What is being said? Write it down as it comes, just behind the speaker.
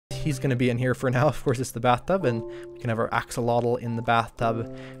he's going to be in here for now. Of course, it's the bathtub, and we can have our axolotl in the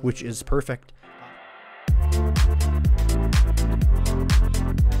bathtub, which is perfect.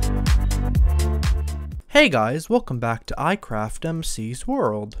 Hey guys, welcome back to iCraftMC's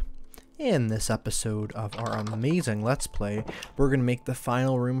World. In this episode of our amazing Let's Play, we're going to make the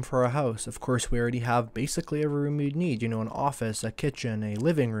final room for our house. Of course, we already have basically every room you'd need, you know, an office, a kitchen, a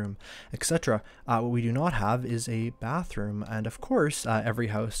living room, etc. What we do not have is a bathroom, and of course, every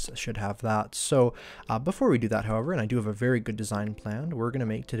house should have that. So, before we do that, however, and I do have a very good design planned, we're going to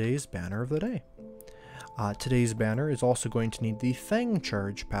make today's banner of the day. Today's banner is also going to need the Thing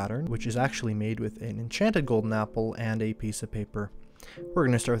Charge pattern, which is actually made with an enchanted golden apple and a piece of paper. We're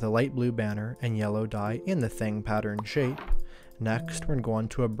going to start with a light blue banner and yellow dye in the Thing pattern shape. Next, we're going to go on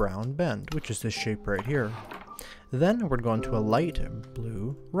to a brown bend, which is this shape right here. Then we're going to go into a light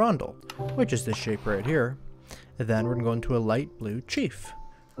blue rondel, which is this shape right here. Then we're going to go into a light blue chief,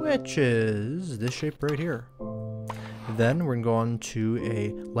 which is this shape right here. Then we're going to go on to a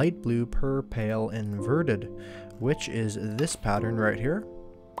light blue per pale inverted, which is this pattern right here.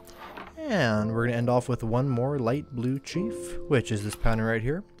 And we're going to end off with one more light blue chief, which is this pattern right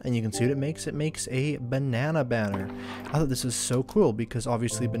here. And you can see what it makes. It makes a banana banner. I thought this is so cool because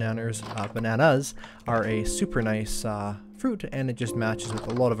obviously bananas are a super nice fruit, and it just matches with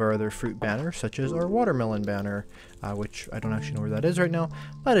a lot of our other fruit banners, such as our watermelon banner, which I don't actually know where that is right now,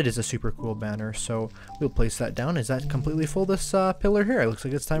 but it is a super cool banner. So we'll place that down. Is that completely full, this pillar here? It looks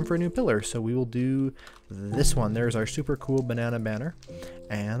like it's time for a new pillar, so we will do this one. There's our super cool banana banner,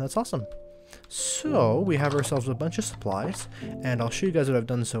 and that's awesome. So we have ourselves a bunch of supplies, and I'll show you guys what I've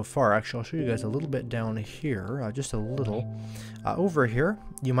done so far. Actually, I'll show you guys a little bit down here, just a little. Over here,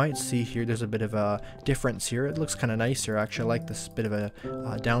 you might see here there's a bit of a difference here. It looks kind of nicer. Actually, I like this bit of a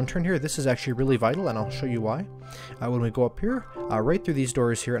downturn here. This is actually really vital, and I'll show you why. When we go up here, right through these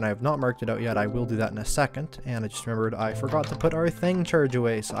doors here, and I have not marked it out yet. I will do that in a second, and I just remembered I forgot to put our Thing Charge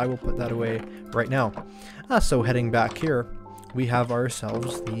away, so I will put that away right now. So heading back here, we have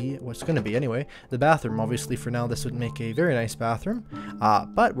ourselves what's going to be anyway, the bathroom. Obviously for now this would make a very nice bathroom,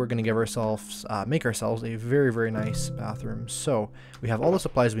 but we're going to give ourselves, make ourselves a very, very nice bathroom. So we have all the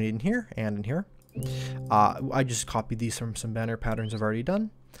supplies we need in here and in here. I just copied these from some banner patterns I've already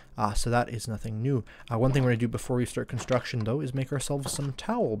done. So that is nothing new. One thing we're going to do before we start construction though is make ourselves some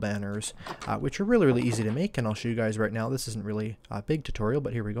towel banners, which are really, really easy to make, and I'll show you guys right now. This isn't really a big tutorial,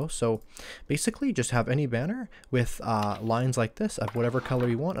 but here we go. So basically just have any banner with lines like this of whatever color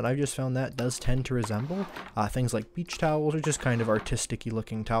you want, and I've just found that does tend to resemble things like beach towels, or just kind of artistic-y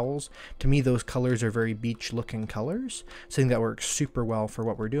looking towels. To me, those colors are very beach looking colors, so I think that works super well for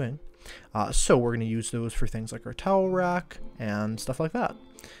what we're doing. So we're going to use those for things like our towel rack and stuff like that.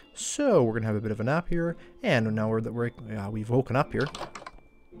 So we're going to have a bit of a nap here, and now we've woken up here,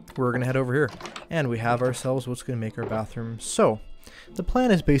 we're going to head over here, and we have ourselves what's going to make our bathroom. So the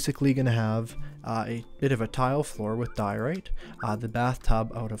plan is basically going to have a bit of a tile floor with diorite, the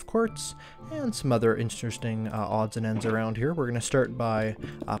bathtub out of quartz, and some other interesting odds and ends around here. We're going to start by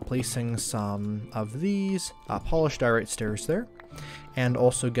placing some of these polished diorite stairs there, and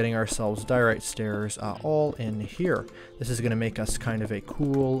also getting ourselves diorite stairs all in here. This is going to make us kind of a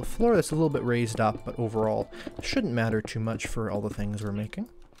cool floor that's a little bit raised up, but overall shouldn't matter too much for all the things we're making.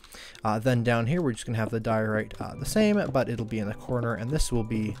 Then down here we're just going to have the diorite the same, but it'll be in the corner, and this will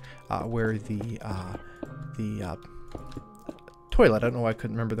be where the toilet, I don't know why I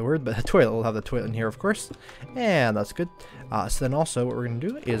couldn't remember the word, but the toilet, will have the toilet in here of course, and that's good. So then also what we're going to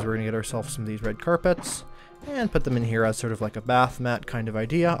do is we're going to get ourselves some of these red carpets and put them in here as sort of like a bath mat kind of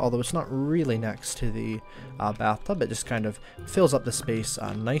idea, although it's not really next to the bathtub. It just kind of fills up the space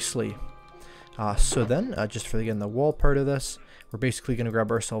nicely. So then, just for again the wall part of this, we're basically going to grab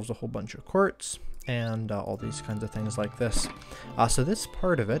ourselves a whole bunch of quartz and all these kinds of things like this. So this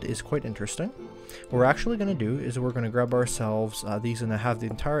part of it is quite interesting. What we're actually going to do is we're going to grab ourselves these and have the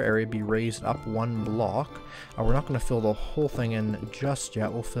entire area be raised up one block. We're not going to fill the whole thing in just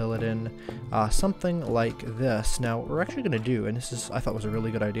yet. We'll fill it in something like this. Now what we're actually going to do, and this is I thought was a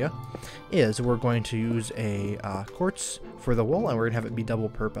really good idea, is we're going to use a quartz for the wall, and we're going to have it be double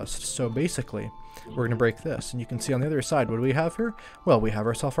purposed. So basically we're going to break this, and you can see on the other side, what do we have here? Well, we have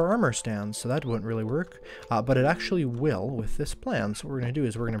ourselves our armor stands, so that wouldn't really work, but it actually will with this plan. So what we're going to do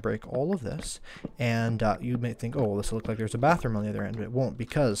is we're going to break all of this, and you may think, oh, well, this will look like there's a bathroom on the other end, but it won't,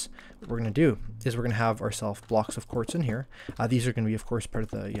 because what we're going to do is we're going to have ourselves blocks of quartz in here. These are going to be, of course, part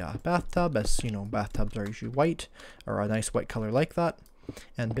of the bathtub, as you know, bathtubs are usually white, or a nice white color like that.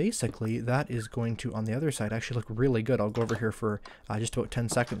 And basically that is going to, on the other side, actually look really good. I'll go over here for just about 10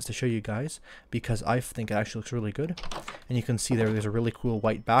 seconds to show you guys, because I think it actually looks really good. And you can see there's a really cool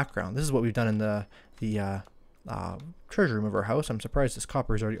white background. This is what we've done in the treasure room of our house. I'm surprised this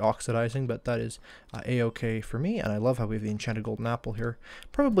copper is already oxidizing, but that is a-okay for me, and I love how we have the enchanted golden apple here.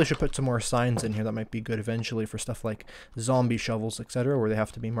 Probably should put some more signs in here that might be good eventually for stuff like zombie shovels, etc., where they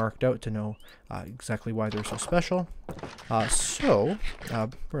have to be marked out to know exactly why they're so special. We're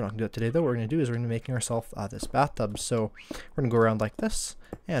not going to do that today, though. What we're going to do is we're going to be making ourselves this bathtub. So we're going to go around like this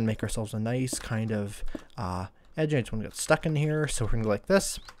and make ourselves a nice kind of edge. I just want to get stuck in here, so we're going to go like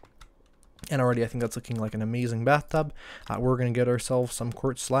this. And already I think that's looking like an amazing bathtub. We're going to get ourselves some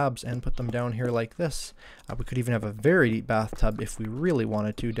quartz slabs and put them down here like this. We could even have a very deep bathtub if we really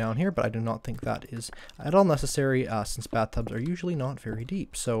wanted to down here, but I do not think that is at all necessary since bathtubs are usually not very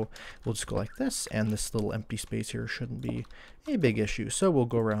deep. So we'll just go like this, and this little empty space here shouldn't be a big issue. So we'll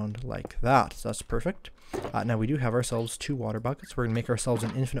go around like that. So that's perfect. Now we do have ourselves 2 water buckets. We're going to make ourselves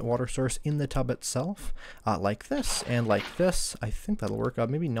an infinite water source in the tub itself, like this and like this. I think that'll work.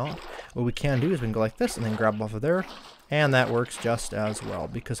 Maybe not. What we can do is we can go like this and then grab off of there. And that works just as well,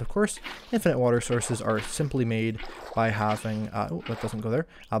 because of course infinite water sources are simply made by having, oh, that doesn't go there,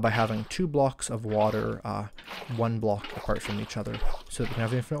 by having 2 blocks of water, 1 block apart from each other, so that we can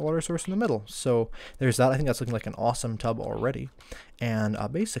have an infinite water source in the middle. So there's that. I think that's looking like an awesome tub already. And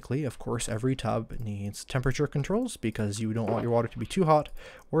basically, of course, every tub needs temperature controls, because you don't want your water to be too hot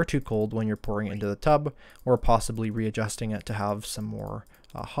or too cold when you're pouring it into the tub, or possibly readjusting it to have some more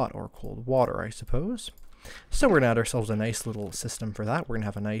hot or cold water, I suppose. So we're going to add ourselves a nice little system for that. We're going to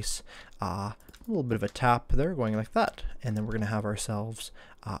have a nice little bit of a tap there going like that. And then we're going to have ourselves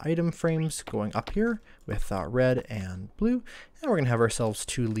item frames going up here with red and blue. And we're going to have ourselves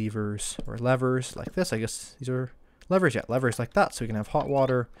 2 levers or levers like this. I guess these are levers, yeah, levers like that. So we can have hot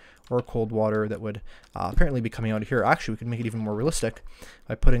water or cold water that would apparently be coming out of here. Actually, we could make it even more realistic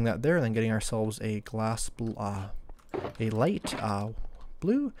by putting that there and then getting ourselves a glass, a light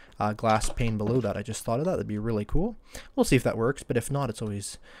blue glass pane below that. I just thought of that. That'd be really cool. We'll see if that works, but if not, it's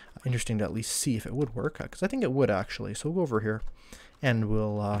always interesting to at least see if it would work, because I think it would actually. So we'll go over here and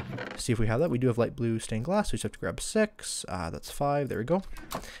we'll see if we have that. We do have light blue stained glass. We just have to grab 6. That's 5. There we go.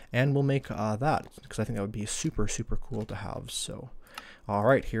 And we'll make that, because I think that would be super, super cool to have. So, all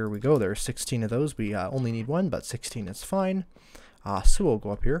right, here we go. There's 16 of those. We only need 1, but 16 is fine. So we'll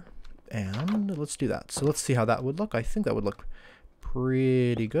go up here and let's do that. So let's see how that would look. I think that would look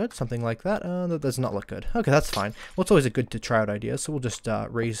pretty good, something like that. That does not look good. Okay, that's fine. Well, it's always a good to try out ideas, so we'll just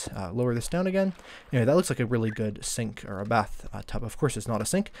lower this down again. Anyway, that looks like a really good sink or a bath tub. Of course, it's not a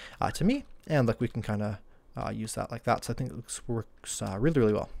sink to me, and like we can kind of use that like that. So I think it works really,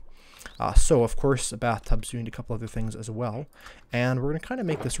 really well. So of course, a bathtub's doing a couple other things as well, and we're going to kind of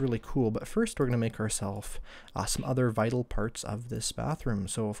make this really cool. But first, we're going to make ourselves some other vital parts of this bathroom.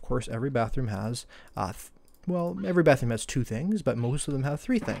 So of course, every bathroom has well, every bathroom has 2 things, but most of them have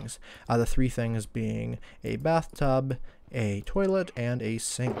 3 things. The 3 things being a bathtub, a toilet, and a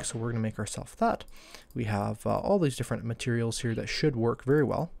sink. So we're going to make ourselves that. We have all these different materials here that should work very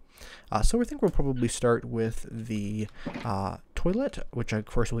well. So I think we'll probably start with the toilet, which of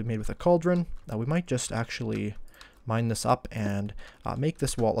course will be made with a cauldron. We might just actually mine this up and make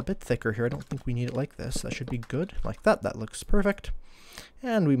this wall a bit thicker here. I don't think we need it like this. That should be good, like that. That looks perfect.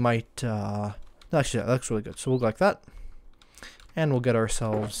 And we might... actually, that looks really good. So we'll go like that. And we'll get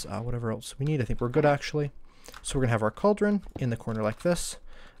ourselves whatever else we need. I think we're good, actually. So we're going to have our cauldron in the corner like this.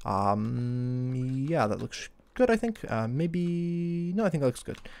 Yeah, that looks good, I think. Maybe... No, I think that looks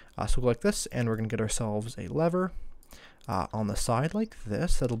good. So we'll go like this, and we're going to get ourselves a lever on the side like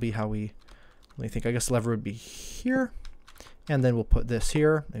this. That'll be how we... Let me think. I guess the lever would be here. And then we'll put this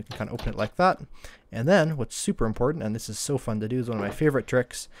here. You can kind of open it like that. And then what's super important, and this is so fun to do, is one of my favorite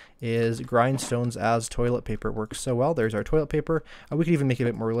tricks, is grindstones as toilet paper. It works so well. There's our toilet paper. We could even make it a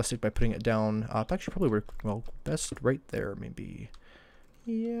bit more realistic by putting it down. It actually probably work well best right there, maybe.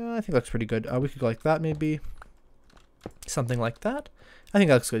 Yeah, I think that looks pretty good. We could go like that, maybe. Something like that. I think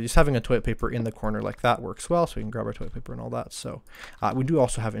that looks good. Just having a toilet paper in the corner like that works well, so we can grab our toilet paper and all that. So we do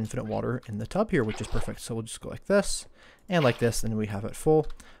also have infinite water in the tub here, which is perfect. So we'll just go like this and like this, and we have it full.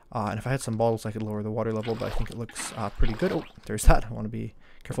 And if I had some bottles, I could lower the water level, but I think it looks pretty good. Oh, there's that. I want to be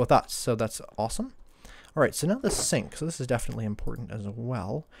careful with that. So that's awesome. Alright, so now the sink. So this is definitely important as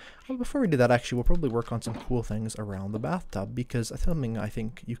well. Well, before we do that, actually, we'll probably work on some cool things around the bathtub, because something I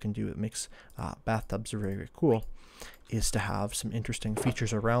think you can do that makes bathtubs very, very cool is to have some interesting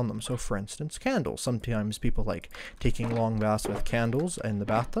features around them. So for instance, candles. Sometimes people like taking long baths with candles in the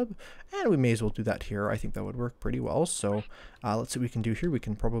bathtub, and we may as well do that here. I think that would work pretty well. So let's see what we can do here. We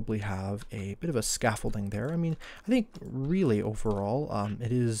can probably have a bit of a scaffolding there. I mean, I think really overall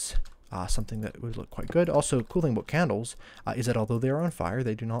it is something that would look quite good. Also, cool thing about candles is that although they are on fire,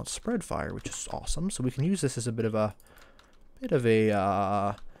 they do not spread fire, which is awesome. So we can use this as a bit of a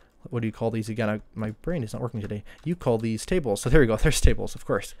what do you call these again? My brain is not working today. You call these tables. So there we go. There's tables, of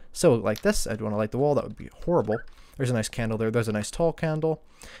course. So like this, I'd want to light the wall. That would be horrible. There's a nice candle there. There's a nice tall candle.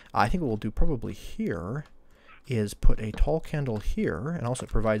 I think what we'll do probably here is put a tall candle here, and also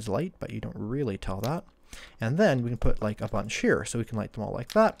it provides light, but you don't really tell that. And then we can put like a bunch here, so we can light them all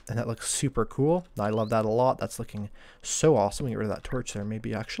like that, and that looks super cool. I love that a lot. That's looking so awesome. We get rid of that torch there,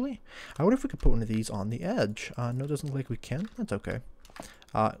 maybe actually. I wonder if we could put one of these on the edge. No, it doesn't look like we can. That's okay.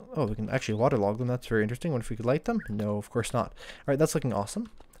 Oh, we can actually waterlog them. That's very interesting. What if we could light them? No, of course not. All right, that's looking awesome.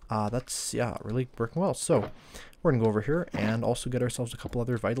 That's, yeah, really working well. So we're gonna go over here and also get ourselves a couple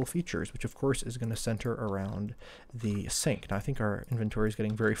other vital features, which of course is gonna center around the sink. Now I think our inventory is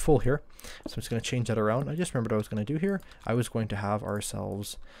getting very full here, so I'm just gonna change that around. I just remembered what I was gonna do here. I was going to have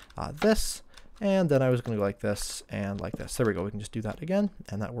ourselves this, and then I was going to go like this and like this. There we go. We can just do that again,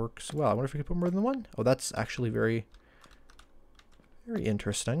 and that works well. I wonder if we could put more than one. Oh, that's actually very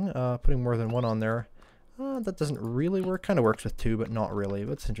interesting. Putting more than one on there, that doesn't really work. Kind of works with two, but not really.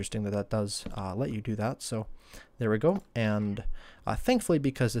 But it's interesting that that does let you do that. So there we go. And thankfully,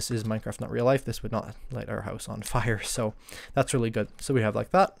 because this is Minecraft, not real life, this would not light our house on fire. So that's really good. So we have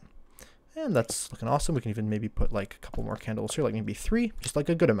like that. And that's looking awesome. We can even maybe put like a couple more candles here, like maybe 3, just like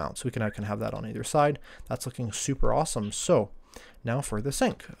a good amount. So we can have that on either side. That's looking super awesome. So now for the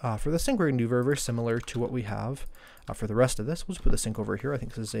sink. For the sink, we're going to do very, very similar to what we have for the rest of this. We'll just put the sink over here. I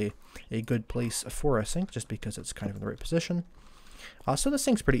think this is a good place for a sink, just because it's kind of in the right position. So the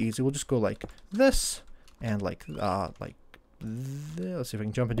sink's pretty easy. We'll just go like this, and like this. Let's see if I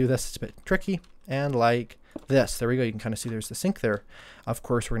can jump and do this. It's a bit tricky. And like this. There we go. You can kind of see there's the sink there. Of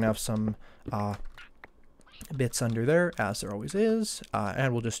course, we're going to have some bits under there, as there always is.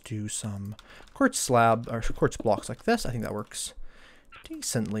 And we'll just do some quartz slab, or quartz blocks like this. I think that works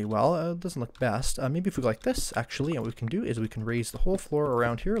decently well. It doesn't look best. Maybe if we go like this, actually, and what we can do is we can raise the whole floor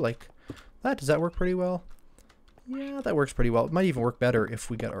around here like that. Does that work pretty well? Yeah, that works pretty well. It might even work better if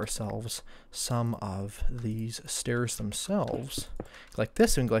we get ourselves some of these stairs themselves. Like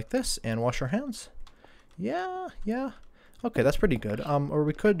this, and go like this, and wash our hands. Yeah. Okay, that's pretty good. Or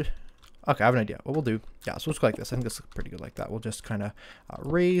we could... Okay, I have an idea. What we'll do... Yeah, so let's go like this. I think this looks pretty good like that. We'll just kind of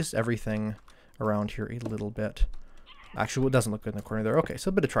raise everything around here a little bit. Actually, it doesn't look good in the corner there. Okay, so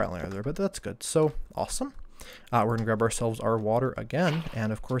a bit of trial and error there, but that's good. So, awesome. We're going to grab ourselves our water again,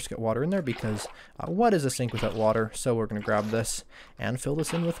 and of course get water in there, because what is a sink without water? So we're going to grab this and fill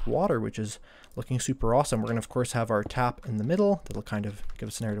this in with water, which is looking super awesome. We're going to, of course, have our tap in the middle. That'll kind of give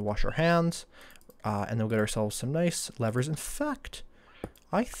us an area to wash our hands, and then we'll get ourselves some nice levers. In fact,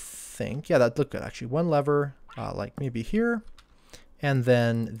 I think, yeah, that looked good, actually. One lever, like maybe here, and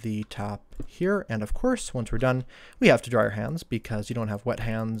then the tap here. And of course, once we're done, we have to dry our hands, because you don't have wet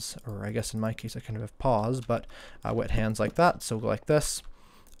hands, or I guess in my case I kind of have paws, but wet hands like that. So we'll go like this,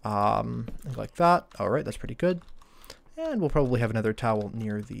 and go like that. All right, that's pretty good. And we'll probably have another towel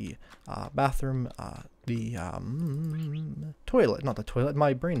near the bathroom, the toilet, not the toilet.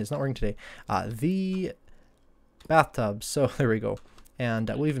 My brain is not working today. The bathtub. So there we go. And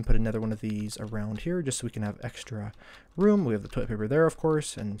we'll even put another one of these around here, just so we can have extra room. We have the toilet paper there, of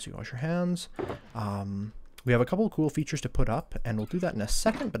course, and so you wash your hands. We have a couple of cool features to put up, and we'll do that in a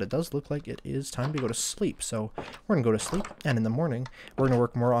second, but it does look like it is time to go to sleep. So we're going to go to sleep, and in the morning, we're going to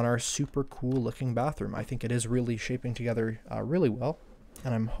work more on our super cool looking bathroom. I think it is really shaping together really well.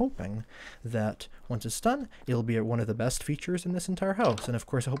 And I'm hoping that once it's done, it'll be one of the best features in this entire house. And of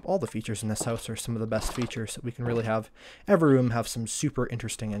course, I hope all the features in this house are some of the best features, so we can really have every room have some super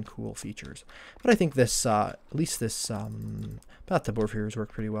interesting and cool features. But I think this, at least this bathtub over here has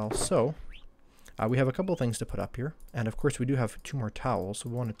worked pretty well. So we have a couple of things to put up here. And of course, we do have 2 more towels, so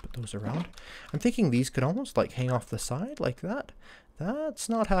we want to put those around. I'm thinking these could almost like hang off the side like that. That's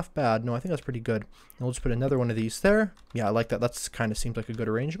not half bad. No, I think that's pretty good. And we'll just put another one of these there. Yeah, I like that. That's kind of seems like a good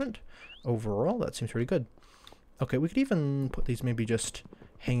arrangement. Overall, that seems pretty good. Okay, we could even put these maybe just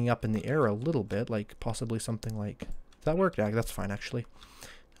hanging up in the air a little bit, like possibly something like... Does that work? Yeah, that's fine, actually.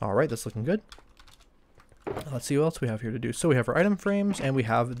 All right, that's looking good. Let's see what else we have here to do. So we have our item frames and we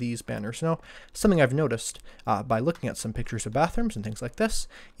have these banners. Now, something I've noticed by looking at some pictures of bathrooms and things like this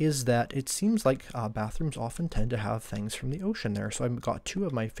is that it seems like bathrooms often tend to have things from the ocean there. So I've got two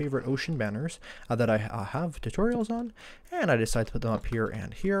of my favorite ocean banners that I have tutorials on, and I decided to put them up here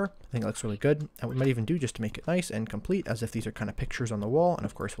and here. I think it looks really good. And we might even do, just to make it nice and complete, as if these are kind of pictures on the wall. And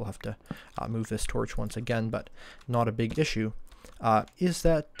of course we'll have to move this torch once again, but not a big issue. Is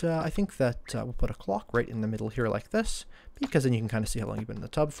that I think that we'll put a clock right in the middle here like this, because then you can kind of see how long you've been in the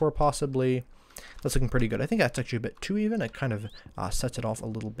tub for, possibly. That's looking pretty good. I think that's actually a bit too even. It kind of sets it off a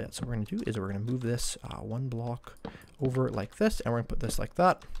little bit. So what we're going to do is we're going to move this one block over like this, and we're going to put this like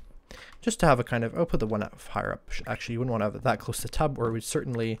that. Just to have a kind of, I'll put the one up higher up. Actually, you wouldn't want to have it that close to the tub, or we'd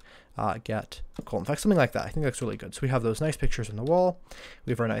certainly get cold. In fact, something like that. I think that's really good. So we have those nice pictures on the wall.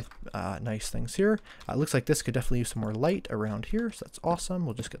 We have our nice things here. It looks like this could definitely use some more light around here, so that's awesome.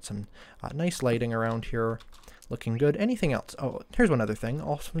 We'll just get some nice lighting around here. Looking good. Anything else? Oh, here's one other thing.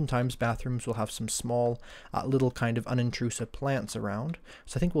 Oftentimes bathrooms will have some small little kind of unintrusive plants around.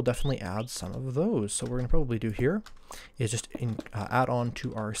 So I think we'll definitely add some of those. So what we're going to probably do here is just add on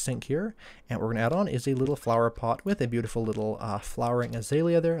to our sink here. And what we're going to add on is a little flower pot with a beautiful little flowering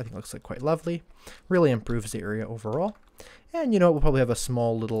azalea there. I think it looks like quite lovely. Really improves the area overall. And you know, we'll probably have a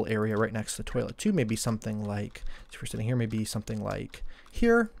small little area right next to the toilet too. Maybe something like, if we're sitting here, maybe something like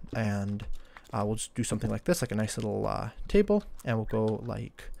here. And we'll just do something like this, like a nice little table, and we'll go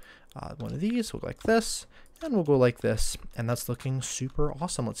like one of these, we'll go like this, and we'll go like this, and that's looking super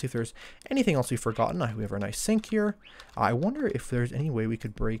awesome. Let's see if there's anything else we've forgotten. We have our nice sink here. I wonder if there's any way we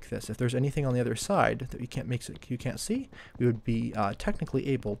could break this. If there's anything on the other side that you can't see, we would be technically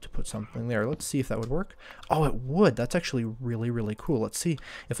able to put something there. Let's see if that would work. Oh, it would. That's actually really, really cool. Let's see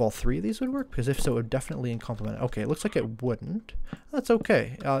if all three of these would work, because if so, it would definitely complement. Okay, it looks like it wouldn't. That's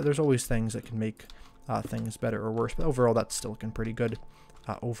okay. There's always things that can make things better or worse, but overall that's still looking pretty good.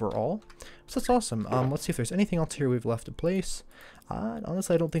 Overall, so that's awesome. Let's see if there's anything else here we've left in place.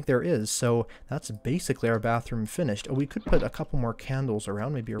 Honestly, I don't think there is, so that's basically our bathroom finished. Oh, we could put a couple more candles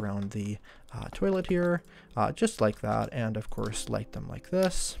around, maybe around the toilet here, just like that, and of course light them like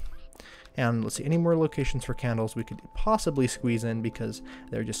this. And let's see, any more locations for candles we could possibly squeeze in, because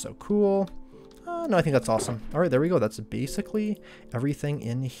they're just so cool. No, I think that's awesome. All right, there we go. That's basically everything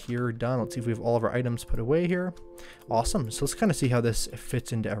in here done. Let's see if we have all of our items put away here. Awesome. So let's kind of see how this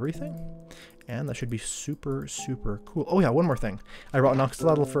fits into everything. And that should be super, super cool. Oh yeah, one more thing. I brought an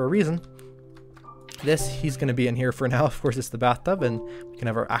axolotl for a reason. He's going to be in here for now. Of course, it's the bathtub, and we can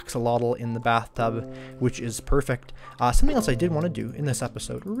have our axolotl in the bathtub, which is perfect. Something else I did want to do in this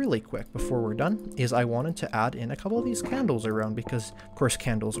episode really quick before we're done is I wanted to add in a couple of these candles around, because of course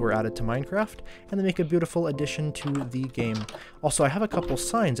candles were added to Minecraft and they make a beautiful addition to the game. Also, I have a couple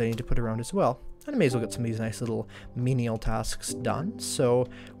signs I need to put around as well. And I may as well get some of these nice little menial tasks done. So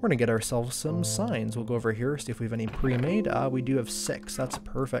we're going to get ourselves some signs. We'll go over here, see if we have any pre-made. We do have 6. That's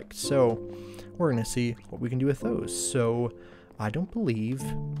perfect. So we're going to see what we can do with those. So I don't believe,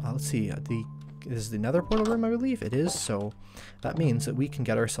 let's see, this is the nether portal room, I believe it is. So that means that we can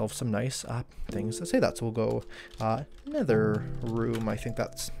get ourselves some nice things to say that. So we'll go nether room. I think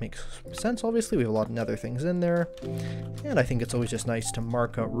that makes sense. Obviously, we have a lot of nether things in there. And I think it's always just nice to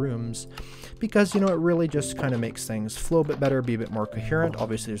mark out rooms, because, you know, it really just kind of makes things flow a bit better, be a bit more coherent.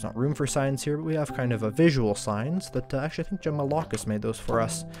 Obviously, there's not room for signs here, but we have kind of a visual signs that actually I think Gemma Locus made those for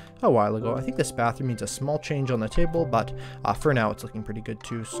us a while ago. I think this bathroom needs a small change on the table, but for now it's looking pretty good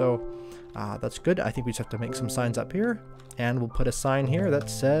too. So that's good. I think we just have to make some signs up here, and we'll put a sign here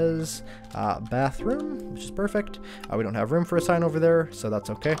that says bathroom, which is perfect. We don't have room for a sign over there, so that's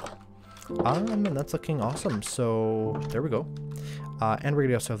okay. And that's looking awesome. So there we go. And we're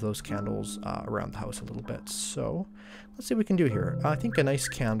gonna also have those candles around the house a little bit. So let's see what we can do here. I think a nice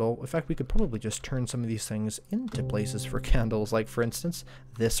candle. In fact, we could probably just turn some of these things into places for candles. Like, for instance,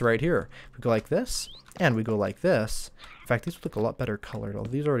 this right here. We go like this, and we go like this. In fact, these would look a lot better colored.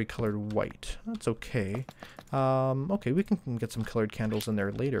 Although these are already colored white. That's okay. Okay, we can get some colored candles in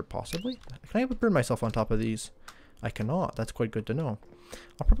there later, possibly. Can I burn myself on top of these? I cannot. That's quite good to know.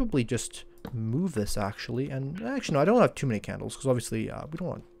 I'll probably just move this actually, and actually no, I don't have too many candles, because obviously we don't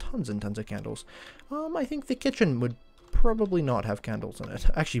want tons and tons of candles. I think the kitchen would probably not have candles in it.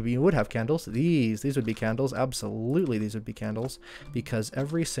 Actually, we would have candles. These would be candles. Absolutely, these would be candles, because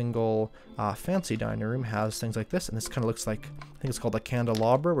every single fancy dining room has things like this, and this kind of looks like, I think it's called a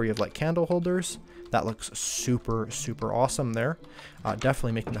candelabra, where you have like candle holders. That looks super, super awesome there.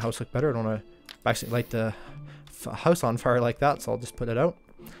 Definitely making the house look better. I don't want to actually light the house on fire like that, so I'll just put it out.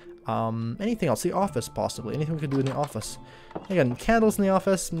 Anything else? The office, possibly. Anything we could do in the office. Again, candles in the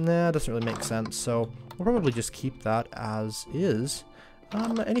office, nah, doesn't really make sense, so we'll probably just keep that as is.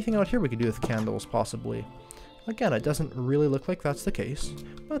 Anything out here we could do with candles, possibly. Again, it doesn't really look like that's the case,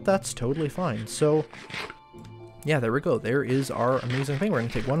 but that's totally fine. So, yeah, there we go. There is our amazing thing. We're going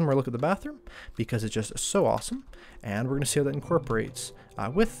to take one more look at the bathroom because it's just so awesome, and we're going to see how that incorporates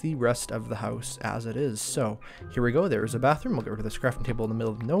with the rest of the house as it is. So, here we go. There's a bathroom. We'll get rid of this crafting table in the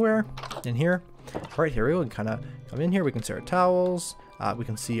middle of nowhere. In here. Alright, here we go. We can kind of come in here. We can see our towels. We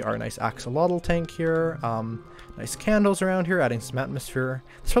can see our nice axolotl tank here. Nice candles around here, adding some atmosphere.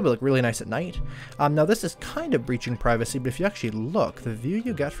 This probably look really nice at night. Now, this is kind of breaching privacy, but if you actually look, the view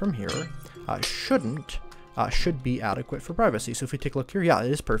you get from here should be adequate for privacy. So if we take a look here, yeah, it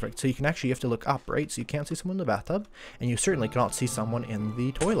is perfect. So you have to look up, right? So you can't see someone in the bathtub, and you certainly cannot see someone in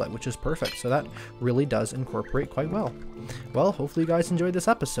the toilet, which is perfect. So that really does incorporate quite well. Well, hopefully you guys enjoyed this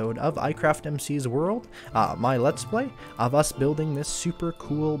episode of iCraftMC's World, my Let's Play of us building this super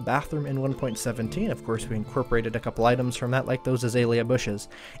cool bathroom in 1.17. Of course, we incorporated a couple items from that, like those azalea bushes.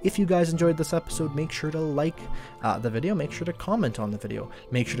 If you guys enjoyed this episode, make sure to like the video, make sure to comment on the video,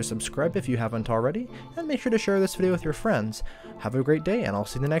 make sure to subscribe if you haven't already, and make sure to share this video with your friends. Have a great day, and I'll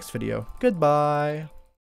see you in the next video. Goodbye!